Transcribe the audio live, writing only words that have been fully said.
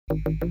Hey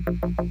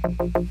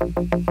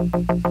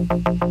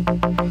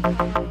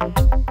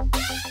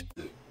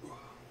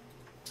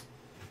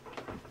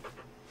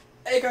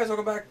guys,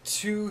 welcome back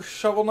to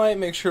Shovel Knight.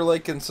 Make sure to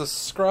like and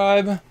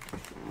subscribe.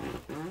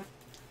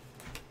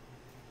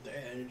 The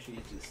energy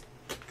is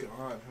just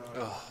gone,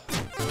 huh? Ugh.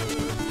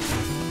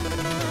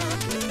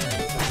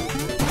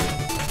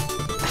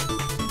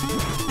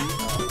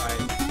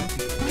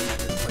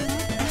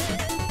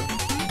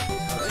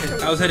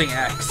 I was hitting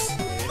X.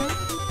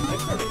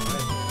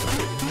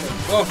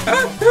 Oh,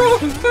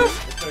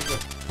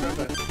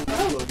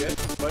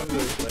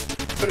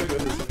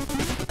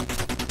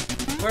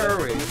 where are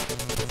we?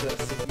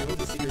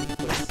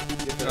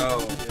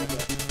 Oh.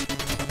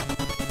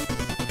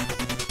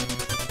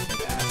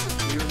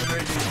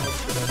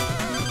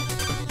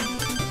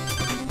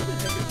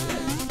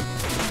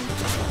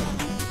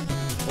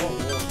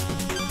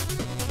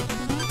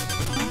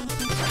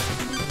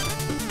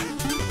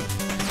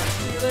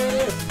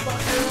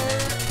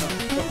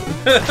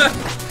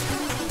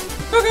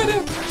 Look at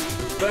him!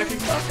 Fucking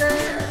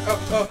fucker!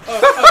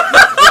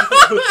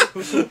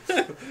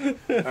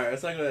 Alright,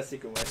 let's not go that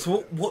secret way.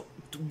 So what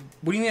do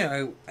you mean?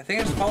 I think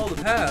I just followed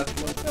the path.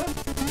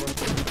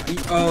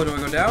 Oh, do I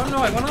go down? No,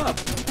 I went up.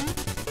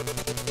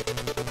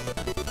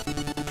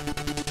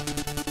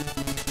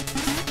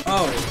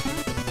 Oh.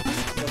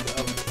 There we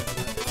go.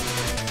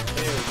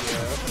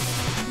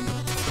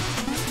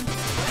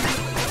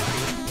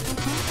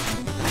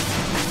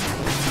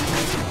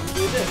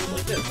 Do this,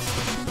 like this.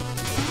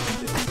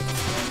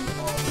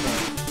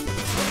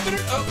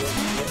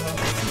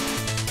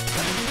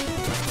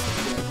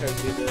 Try to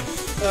do this.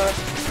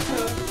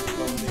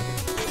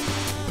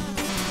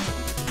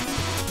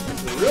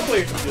 It's the real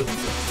way to do this.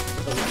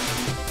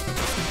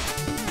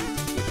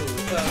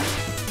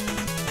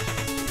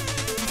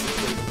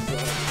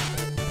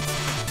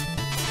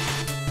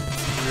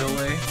 Real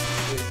way?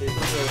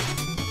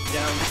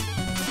 Down.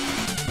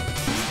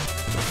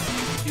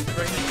 You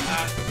correctly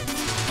act.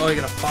 Oh, you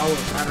gotta follow the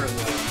pattern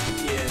though.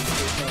 Yeah, it's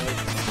like.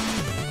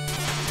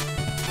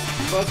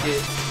 Fuck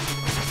it.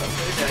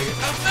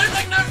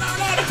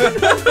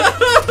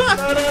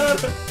 No, no.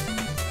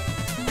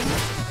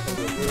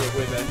 We're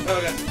way back. Oh,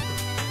 God.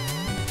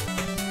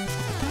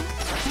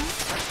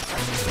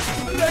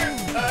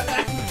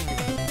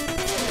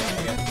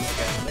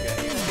 Okay.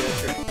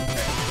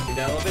 You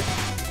down a little bit?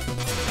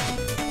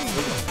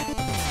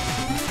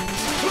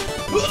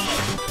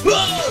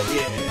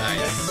 Yeah.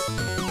 Nice.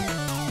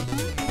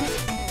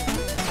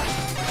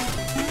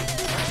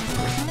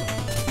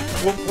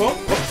 Whoop, whoop,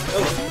 whoop.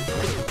 Oh.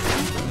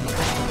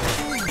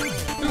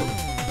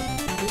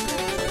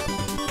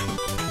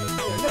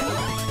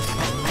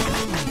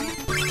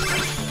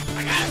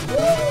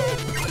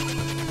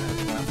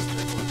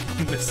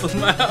 Miss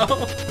them out.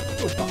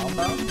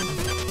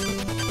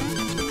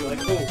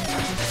 Like, oh,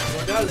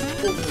 my God is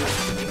cool.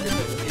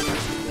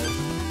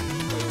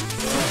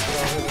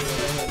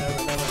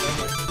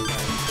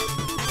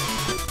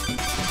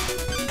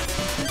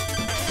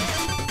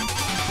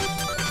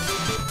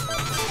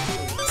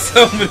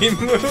 So many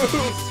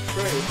moves.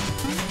 Great.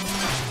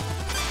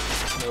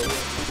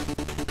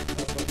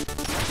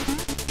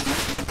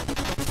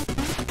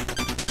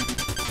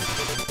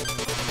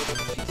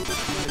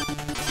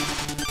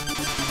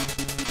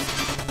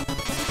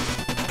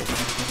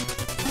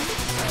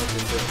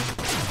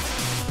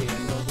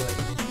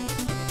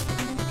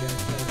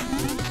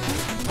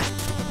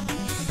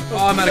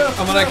 Oh, I'm at.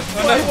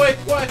 Wait,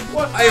 what?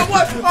 What? I-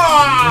 What?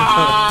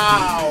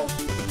 Oh!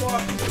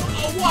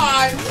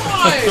 Why?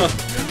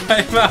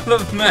 I'm out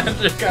of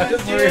magic. I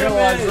just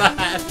realized that.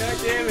 God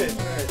damn it!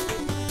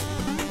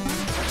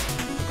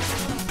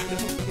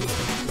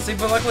 See,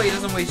 but luckily he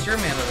doesn't waste your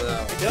mana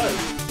though. It does,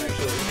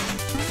 actually.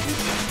 He's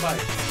 5.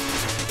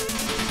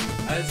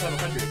 I just have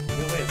 100.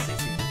 No way, it's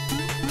 60.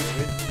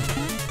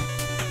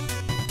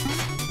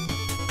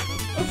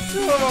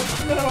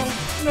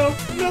 No.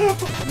 No.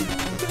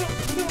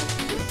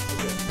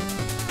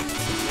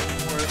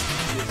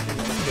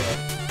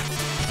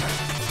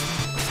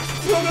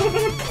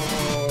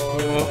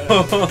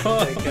 Oh,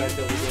 thank God,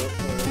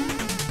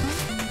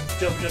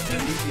 double jump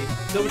MVP.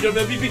 Double jump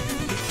MVP.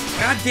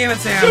 God damn it,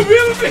 Sam. Double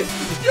MVP.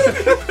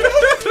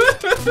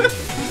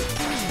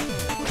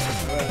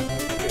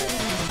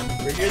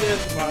 We're here to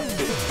have the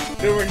monster.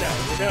 No, we're not.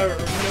 We're nowhere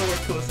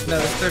close to No,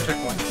 that's third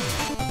checkpoint.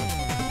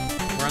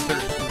 We're on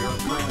third. We're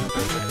currently on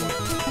third checkpoint.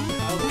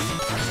 How the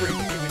freak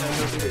can we not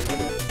go through it?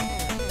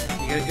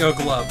 You gotta go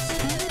gloves.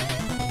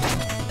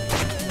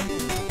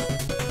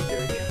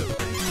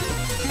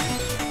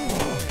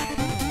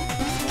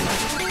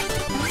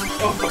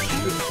 Oh, fuck you.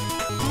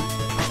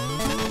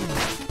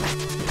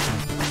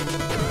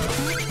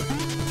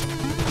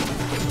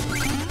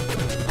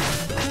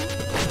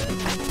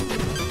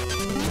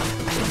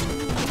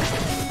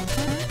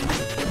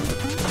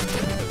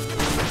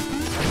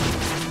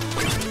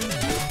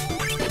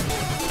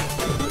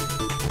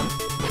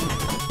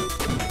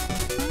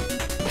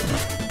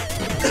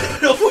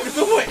 No point,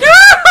 no point!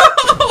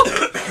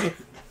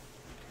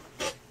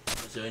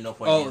 There's really no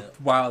point in it.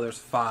 Wow, there's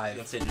 5.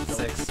 I was gonna say, there's no-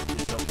 6.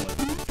 there's no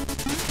point.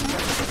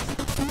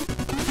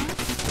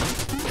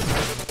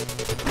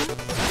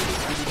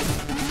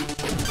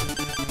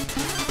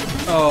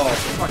 Oh,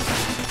 fuck.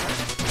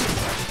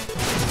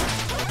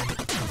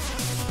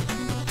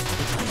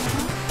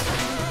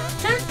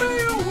 Take me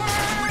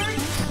away!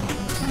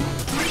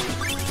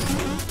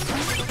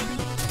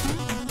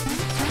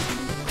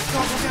 Go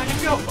down, you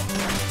go!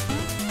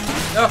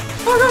 No!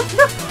 Oh, no!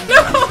 No!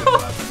 No!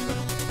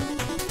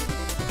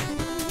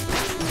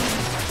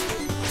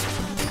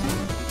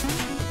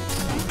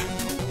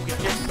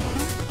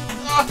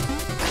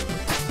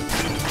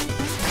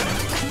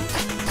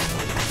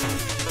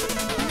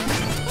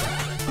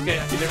 Okay,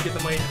 I can never get the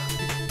money.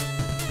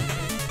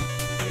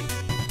 Wait,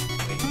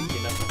 you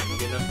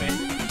get enough space?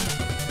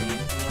 You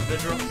need more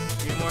bedroom?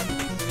 You need more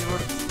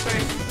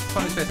space?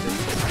 Funny space, dude.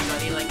 I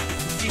need like,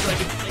 see like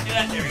do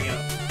that, there we go.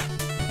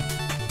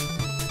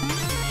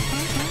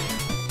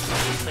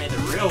 You play the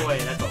real way,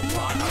 that's a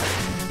lot harder.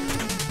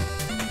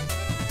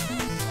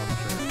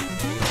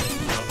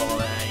 Jump all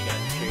that, you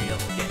gotta make sure you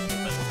don't get your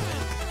special win.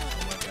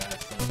 Oh my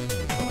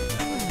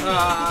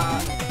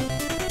gosh.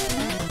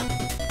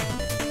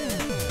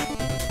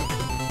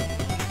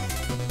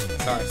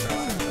 Sorry.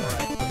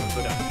 Alright,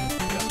 go down.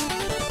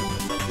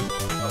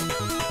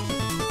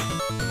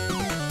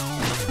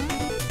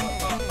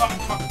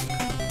 Fuck.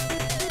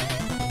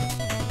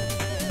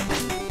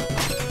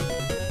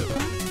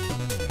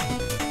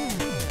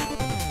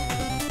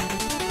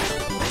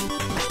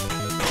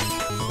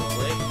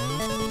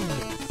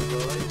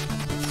 Slowly.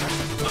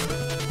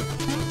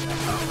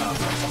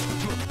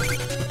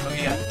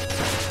 Okay, yeah.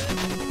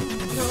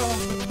 No,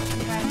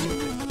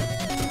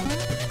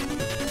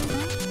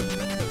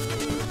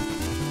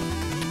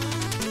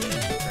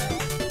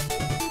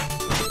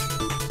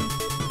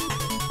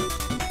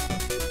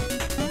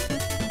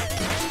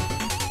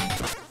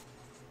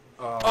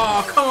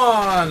 Oh, come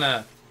on!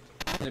 I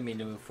didn't mean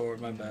to move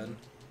forward, my bad.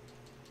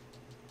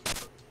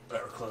 We're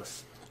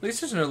close. At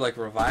least there's no, like,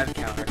 revive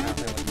counter kind of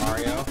thing like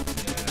Mario. Yeah.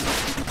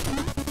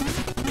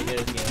 They did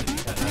it again,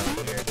 you kind of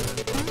weird, but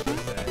it's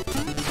okay.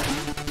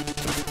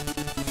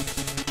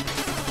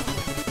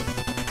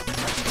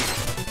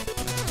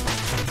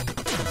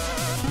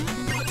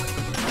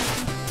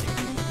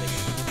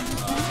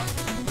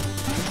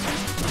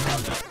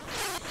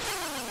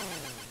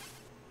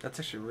 That's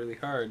actually really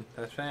hard.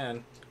 That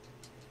fan.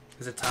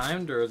 Is it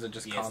timed or is it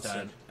just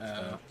constant?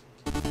 Alright,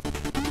 don't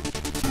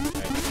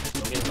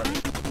get in front of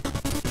me.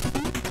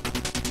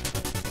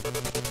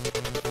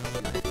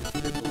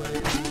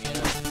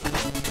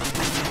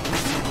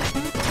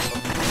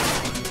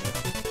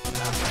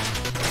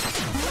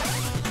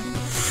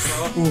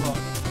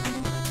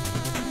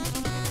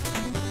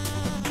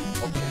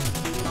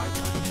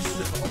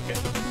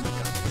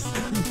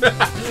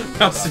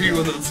 I'll see you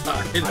on the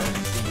side. I will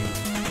see you.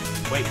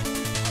 Wait.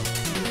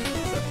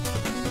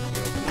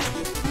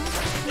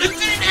 It's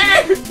in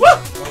there! Woo!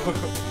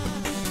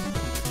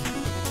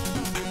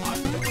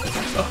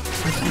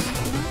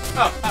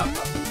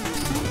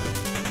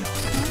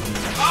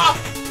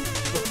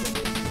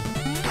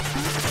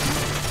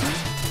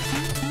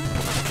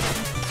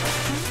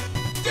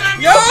 Damn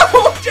Yo!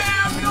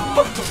 Damn you!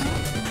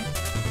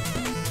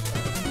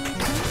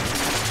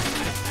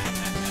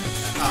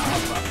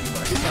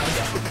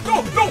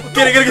 No!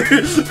 Get it!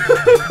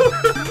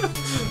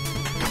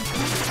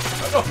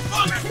 No!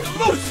 Fuck!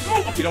 Move!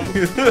 Okay, don't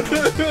move.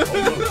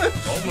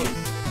 Don't move.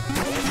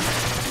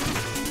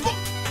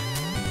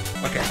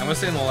 Okay, I'm gonna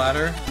stay on the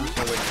ladder. I'm just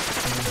gonna wait.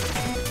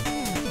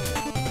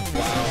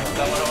 Wow. Is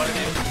that what I want to do?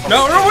 No,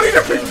 what are you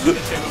doing?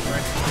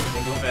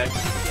 Then go back.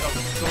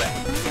 Go back.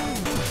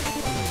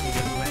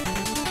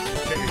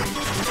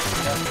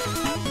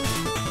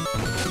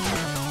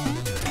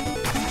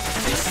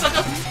 Hey,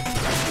 sucker!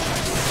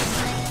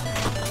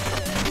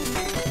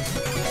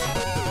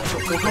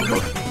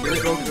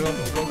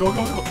 Go.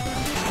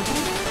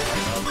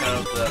 Kind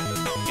of the...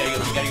 You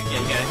gotta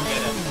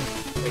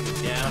take it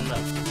down. No,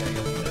 you gotta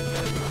go.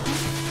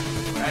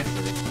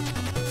 Actually.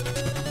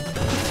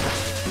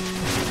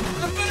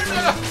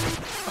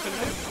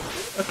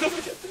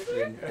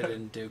 I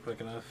didn't do quick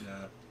enough. No.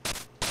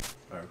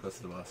 Alright, we're close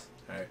to the boss.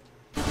 Alright.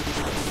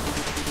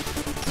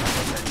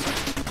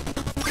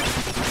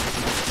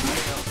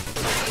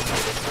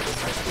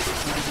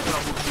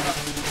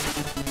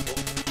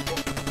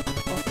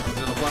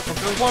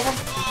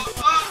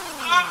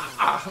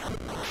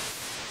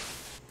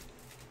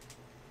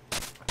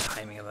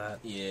 Timing of that.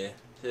 Yeah.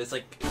 So it's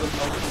like, it goes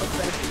up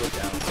and it goes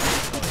down.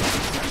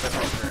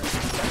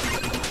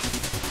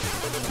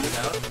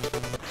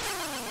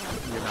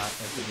 You're not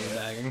empty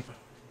bagging.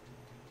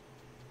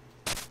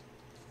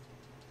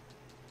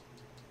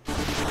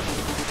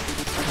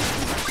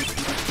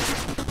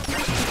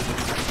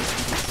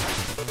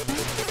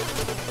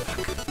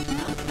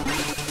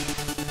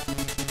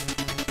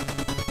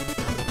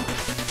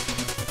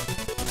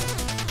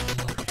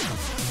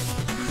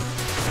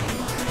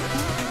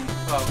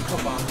 Oh,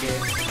 come on,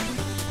 game.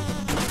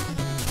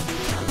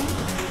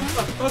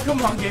 Oh,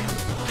 come on, game.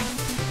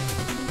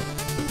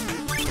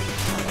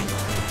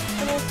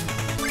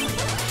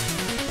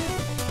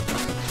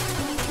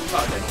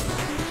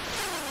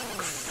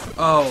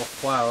 Oh,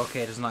 wow,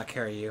 okay, it does not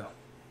carry you.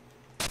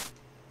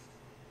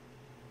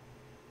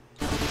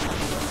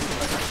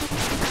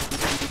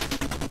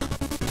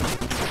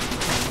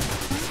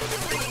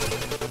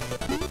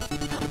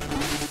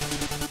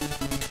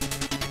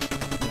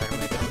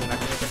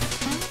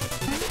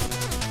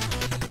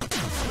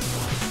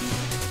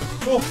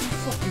 Oh,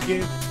 fuck you,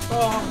 game.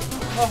 Oh,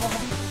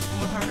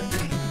 my heart.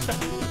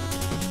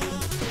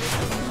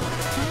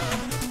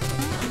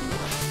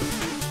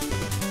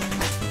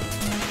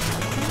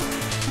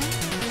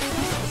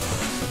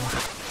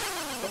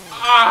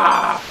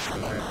 Ah!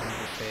 Alright, I'm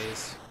gonna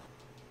phase.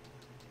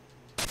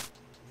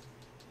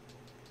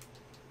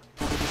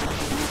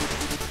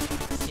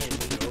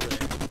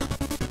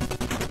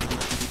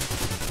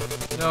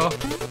 No.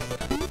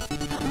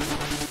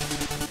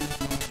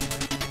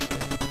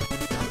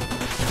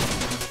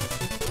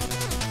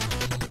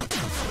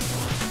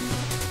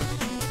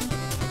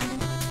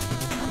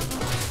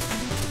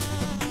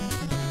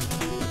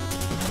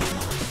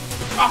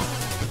 Ah!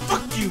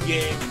 Fuck you,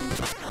 game!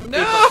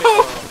 No!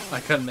 I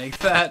couldn't make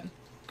that.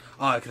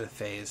 Oh, I could have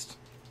phased.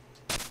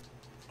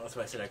 That's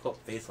why I said I call it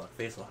face lock,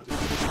 face lock. So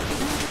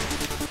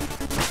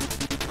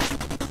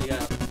you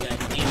gotta aim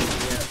it, you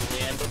gotta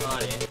land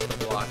on it.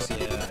 Blocks, yeah.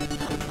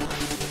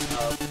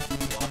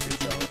 Block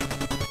yourself.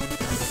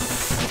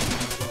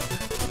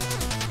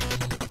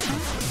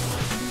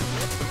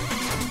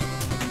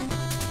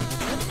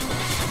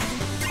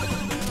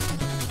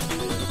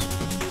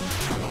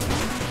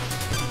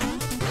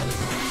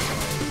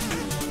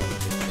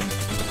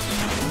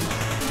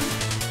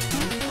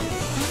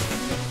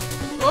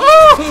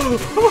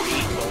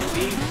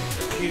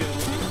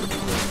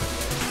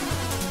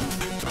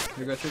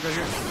 Here you go, here you go,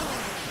 here.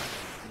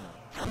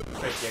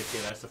 Right there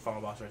too, that's the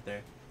final boss right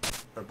there.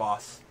 Or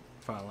boss.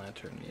 Final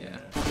lantern, yeah.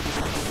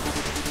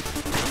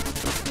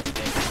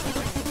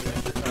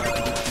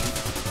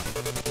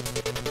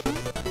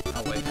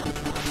 I'll wait.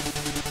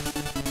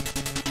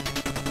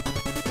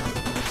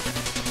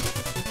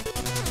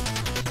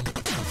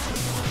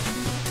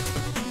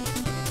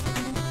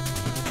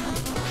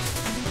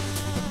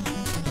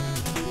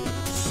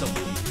 So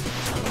many.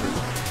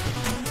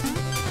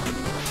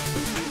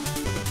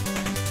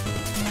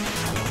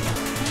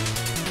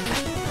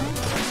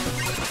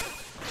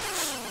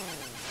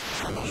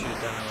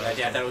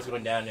 Yeah, I thought it was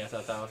going down. Yeah, so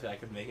I thought I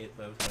could make it,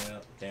 but it was going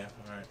up. Damn,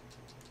 alright.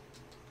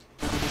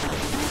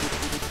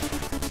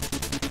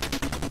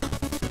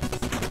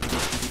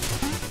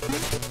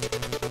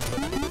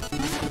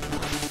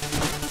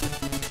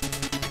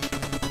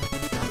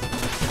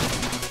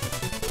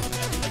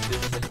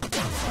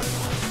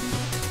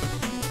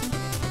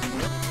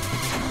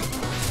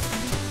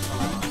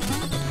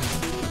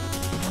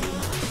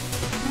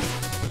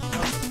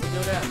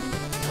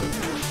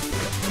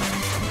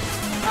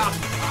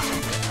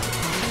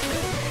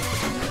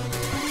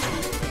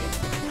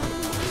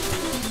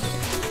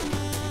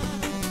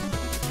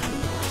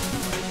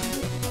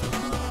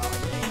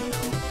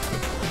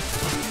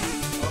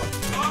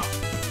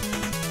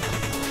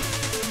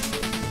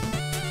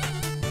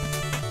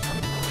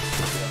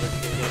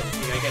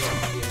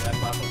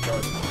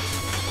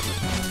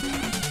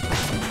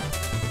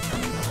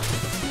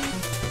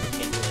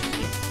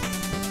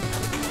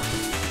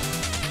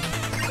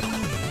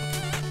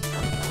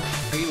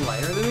 Are you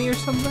lighter than me or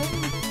something?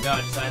 No,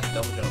 I decided to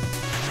double jump.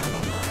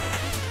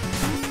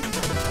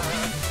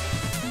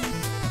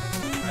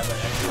 I let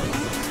actually.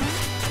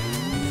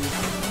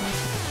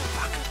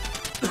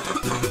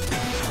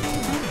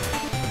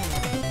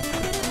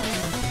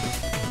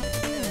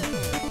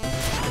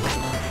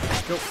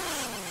 Go.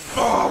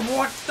 Oh,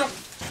 what the?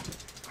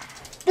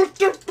 What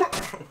the?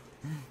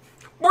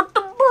 What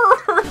the bird?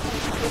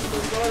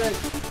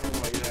 Oh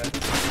my god.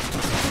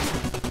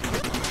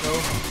 Go.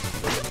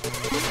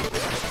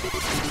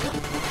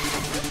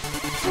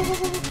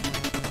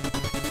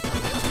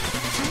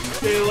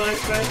 Stay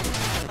alive, man.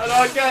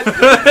 Oh god.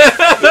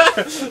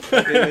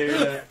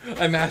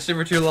 I mashed it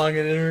for too long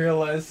and didn't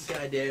realize.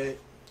 God damn it.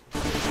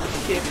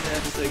 Can't be that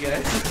episode,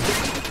 guys.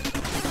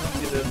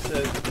 It's an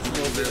episode. It's an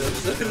episode.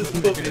 It's an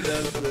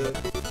episode.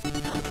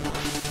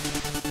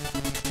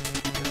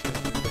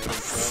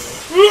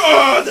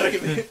 Don't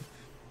get me.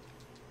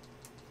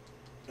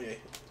 Okay.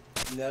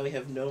 Now we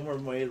have no more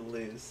money to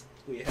lose.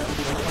 We have no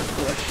more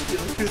flesh to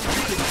lose.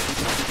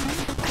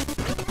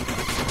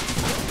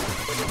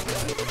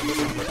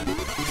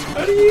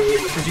 How do you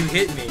even... Because you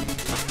hit me.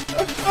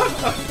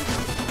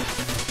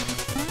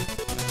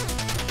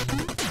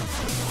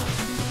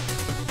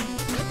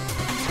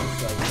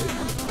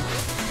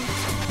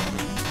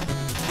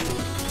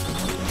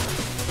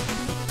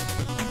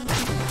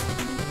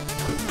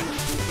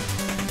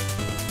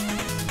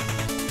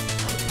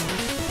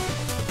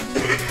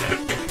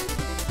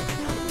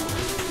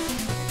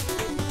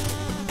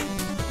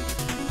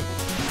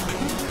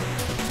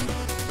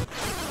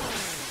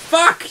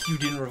 Fuck! You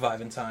didn't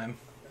revive in time.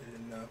 I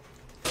didn't know.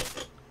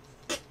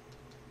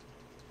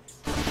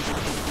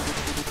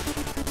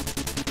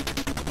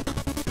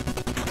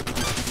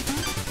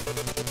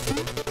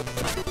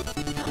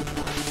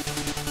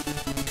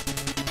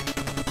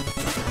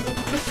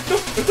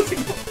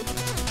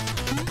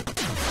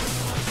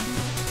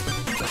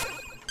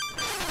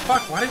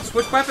 Fuck, why did you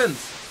switch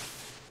weapons?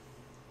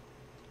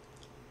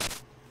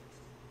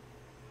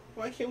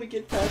 Why can't we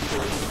get past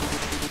this?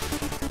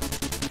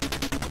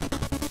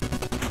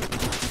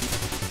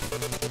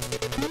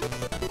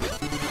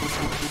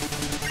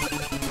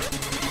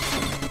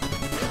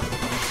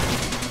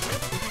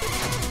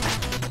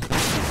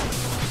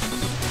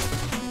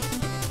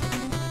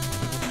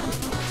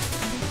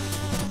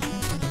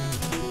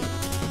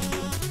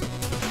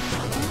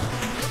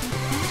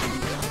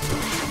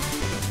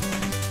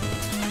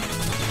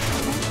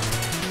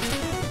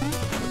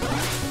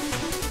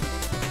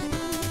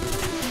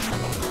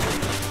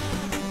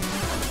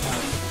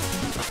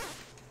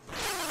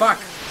 Fuck!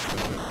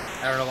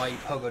 I don't know why you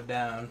pogoed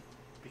down.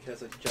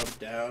 Because I jumped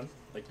down,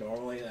 like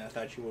normally, and I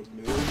thought you would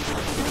move.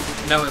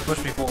 No, it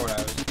pushed me forward.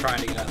 I was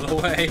trying to get out of the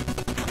way.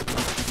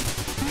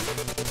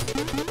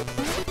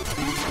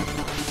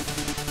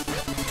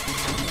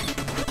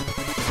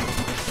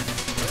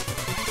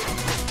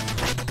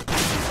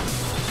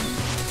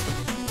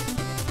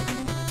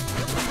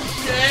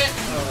 Shit!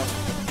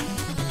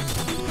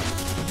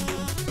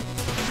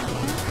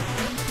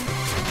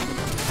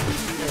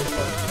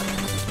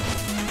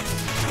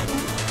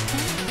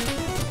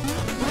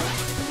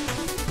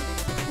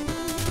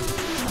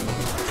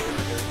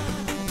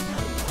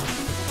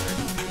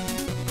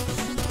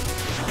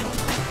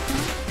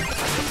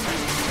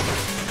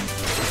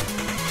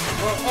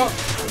 Oh!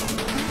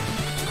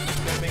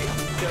 Gotta make it.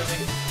 Gotta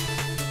make it.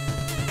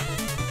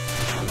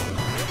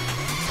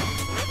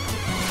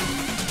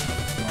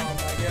 Oh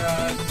my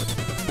god.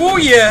 Oh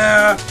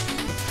yeah!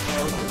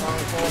 Oh,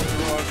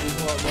 there's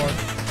a lot more.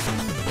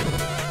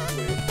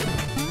 Wait.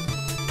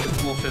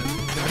 Bullshit.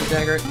 Give me a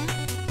dagger.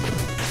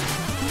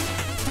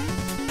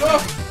 Oh!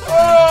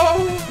 Oh!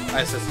 I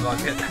said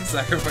fuck it. I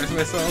sacrificed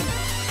myself.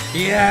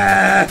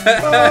 Yeah!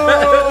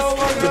 Oh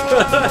my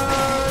god!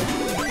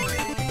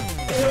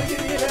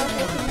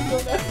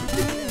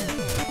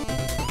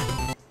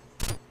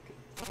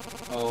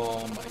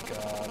 Oh my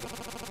god.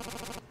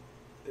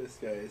 This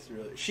guy is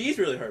really... She's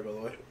really hard, by the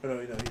way. Oh no,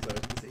 he's hard.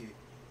 It's a he.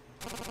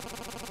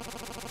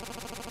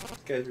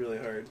 This guy's really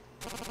hard.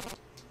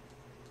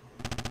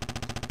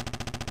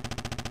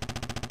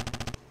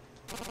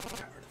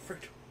 Power the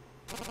fridge.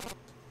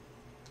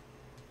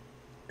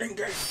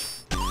 Engage!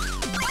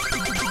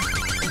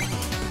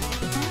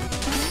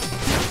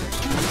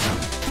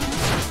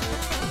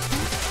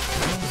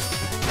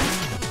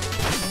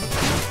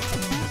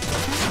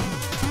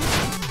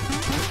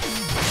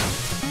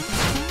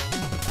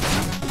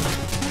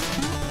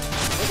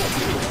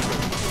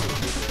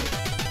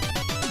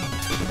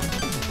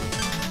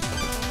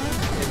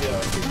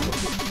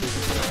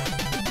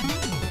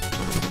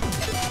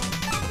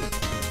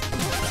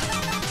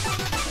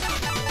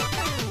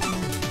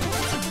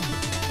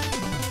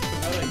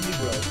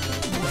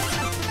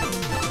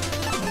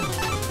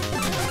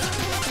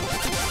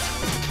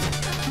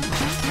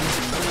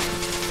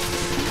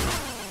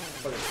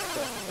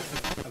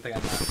 I think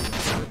I'm not.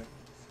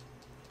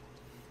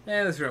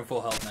 Yeah, this room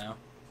full health now.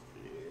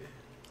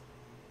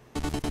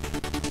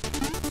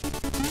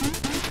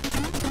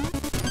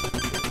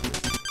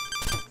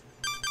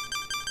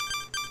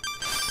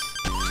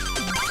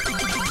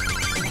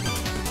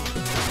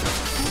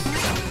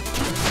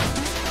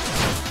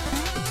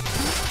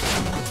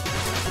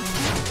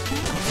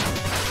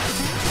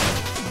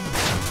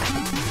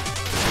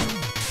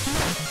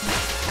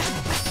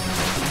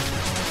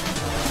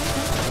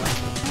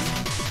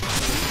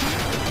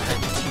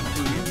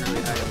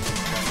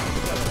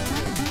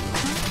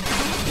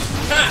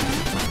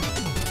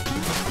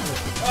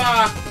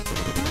 Ah!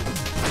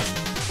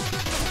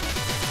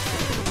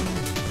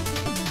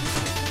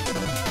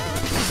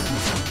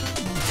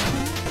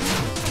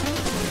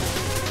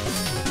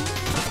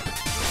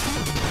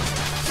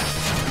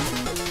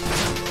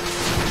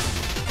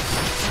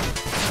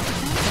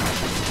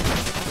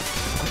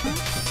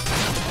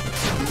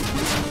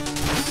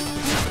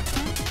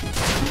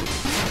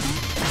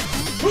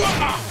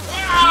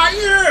 Ah!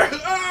 Yeah!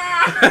 Ah!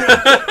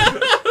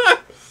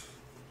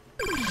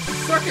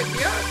 Suck it,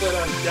 yeah! But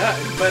I'm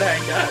dying. But I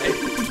died.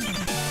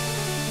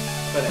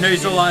 No, you're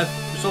still alive.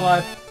 You're still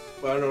alive.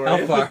 Well, I don't know where How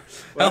far?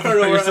 Well, How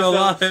far you're still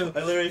alive? I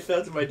literally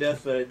fell to my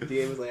death, but the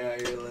game was like,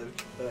 alright, you're alive.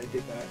 But I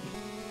did not.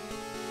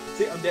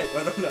 See, I'm dead.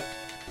 I don't know.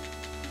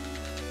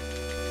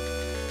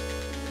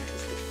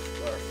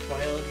 It's our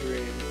final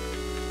dream.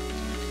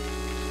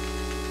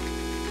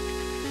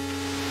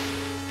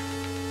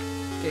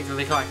 Okay,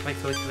 click, click, click,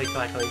 click, click,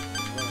 click, click.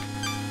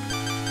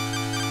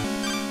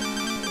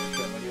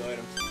 Show my new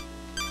items.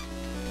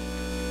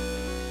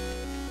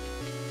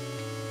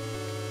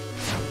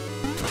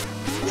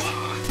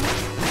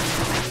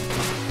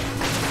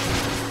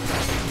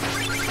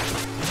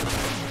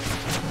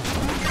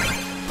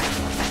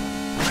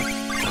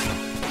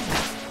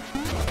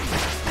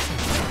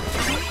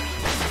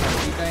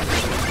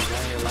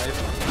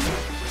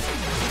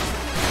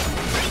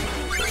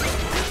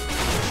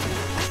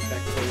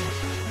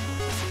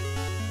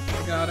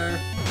 Got her.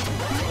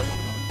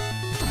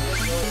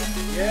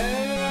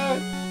 Yeah!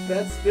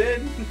 That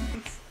spin!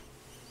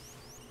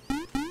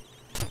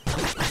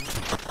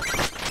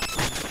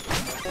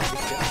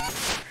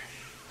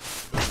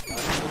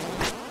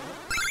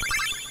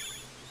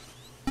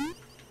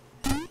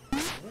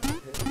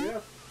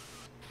 Yeah.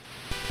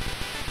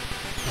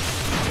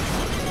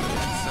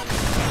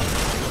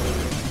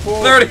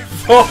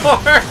 34!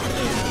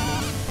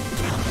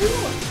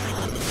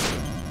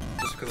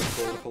 Just because of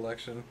gold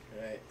collection.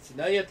 Alright, so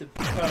now you have to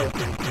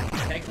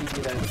technically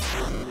do that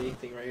big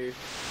thing right here.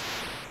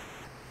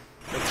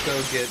 Let's go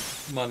get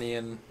money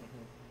and...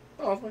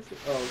 Oh, it's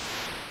my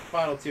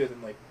final two,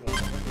 then like one.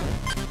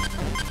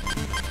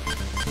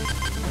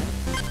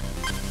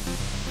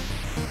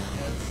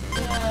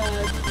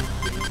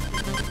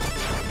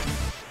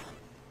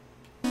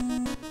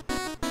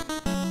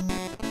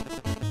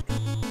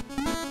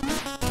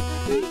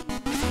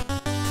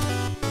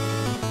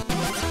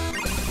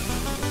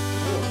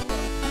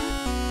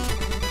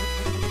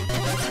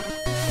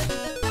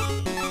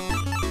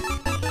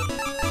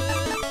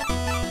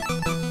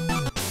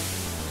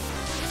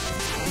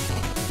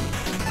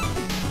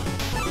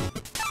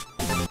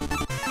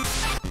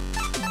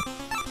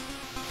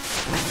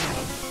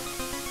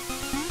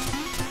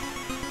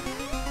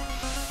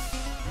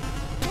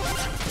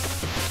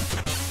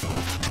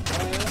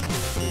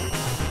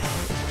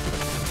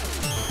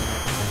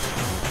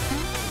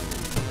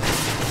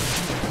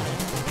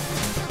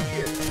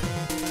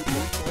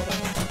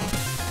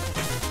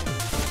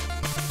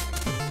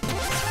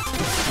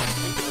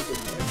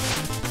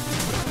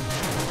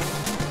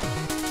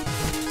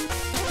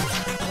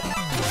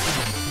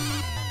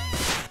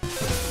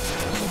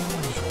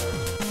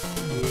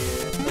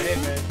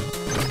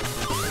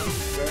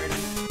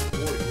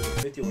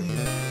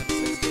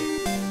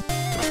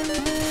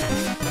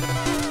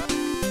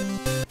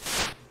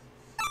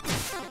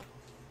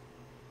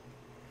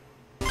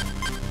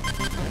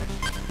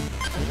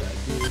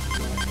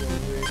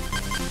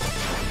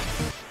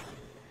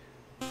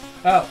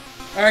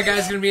 Alright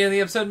guys, gonna be in the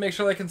episode. Make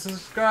sure to like and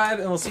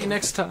subscribe, and we'll see you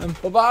next time.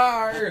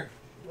 Bye-bye!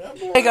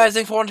 Hey guys,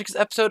 thanks for watching this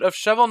episode of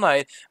Shovel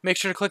Knight. Make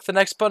sure to click the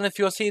next button if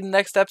you want to see the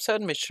next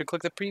episode. Make sure to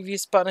click the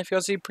previous button if you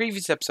want to see the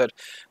previous episode.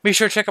 Be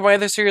sure to check out my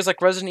other series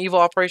like Resident Evil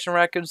Operation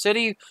Raccoon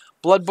City,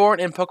 Bloodborne,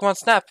 and Pokemon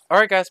Snap.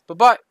 Alright guys,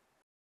 bye-bye!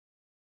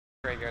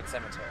 Graveyard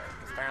Cemetery,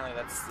 because apparently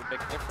that's the big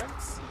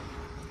difference.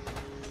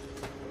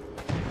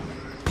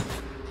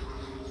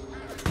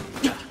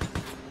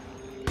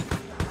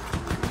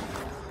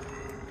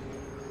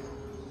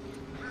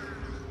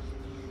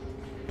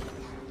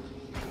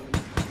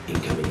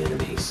 Incoming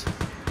enemies.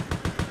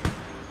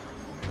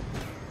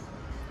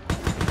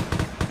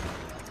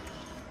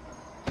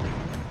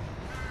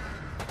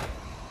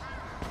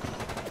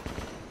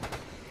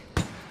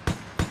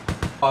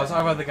 I was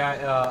talking about the guy,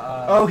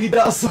 Oh, he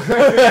does look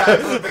like the guy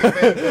from the Big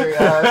Bang Theory,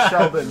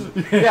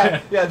 Sheldon.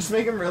 Yeah, just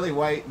make him really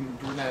white and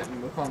brunette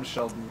and we'll call him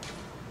Sheldon.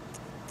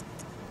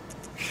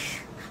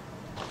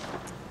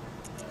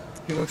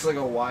 He looks like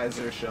a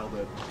wiser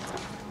Sheldon.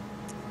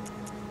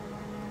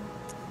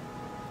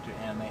 Do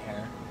anime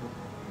hair.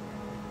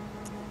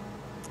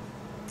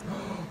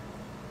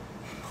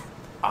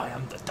 I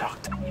am the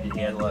doctor. He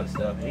had a lot of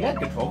stuff. He had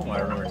good Pokemon, I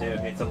remember too.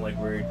 He had some like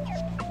weird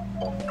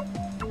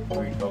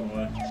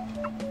Pokemon.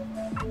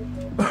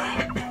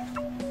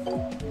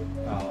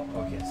 oh,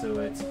 okay, so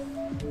it's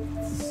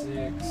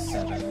 6,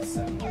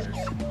 7 letters.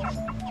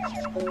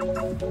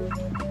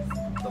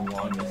 The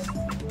longest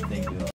thing to